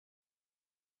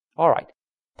All right,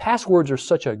 passwords are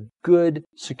such a good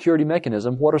security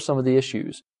mechanism. What are some of the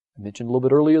issues? I mentioned a little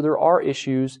bit earlier there are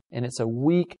issues, and it's a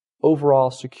weak overall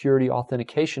security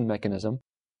authentication mechanism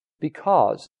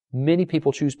because many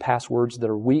people choose passwords that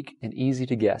are weak and easy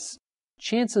to guess.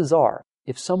 Chances are,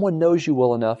 if someone knows you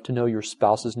well enough to know your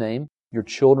spouse's name, your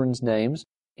children's names,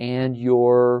 and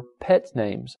your pet's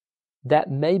names,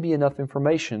 that may be enough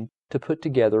information to put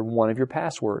together one of your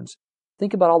passwords.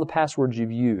 Think about all the passwords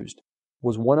you've used.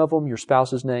 Was one of them your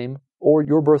spouse's name, or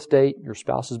your birth date, your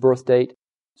spouse's birth date,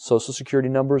 social security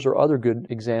numbers, or other good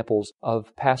examples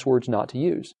of passwords not to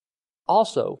use?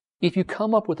 Also, if you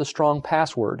come up with a strong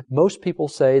password, most people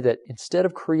say that instead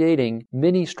of creating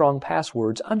many strong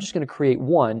passwords, I'm just going to create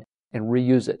one and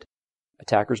reuse it.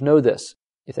 Attackers know this.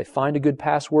 If they find a good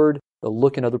password, they'll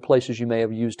look in other places you may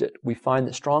have used it. We find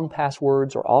that strong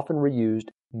passwords are often reused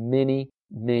many,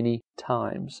 many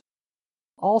times.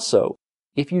 Also,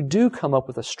 if you do come up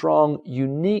with a strong,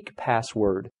 unique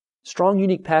password, strong,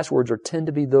 unique passwords tend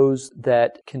to be those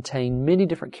that contain many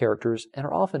different characters and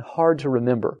are often hard to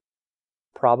remember.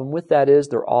 Problem with that is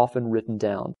they're often written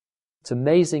down. It's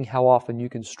amazing how often you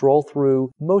can stroll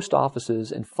through most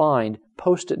offices and find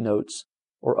Post-it notes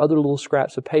or other little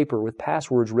scraps of paper with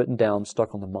passwords written down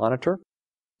stuck on the monitor,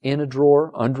 in a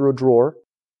drawer,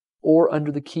 or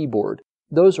under the keyboard.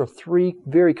 Those are three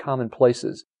very common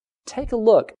places. Take a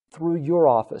look through your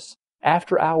office.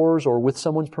 After hours or with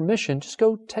someone's permission, just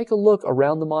go take a look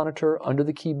around the monitor, under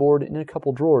the keyboard, and in a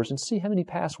couple drawers and see how many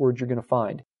passwords you're going to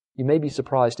find. You may be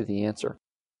surprised at the answer.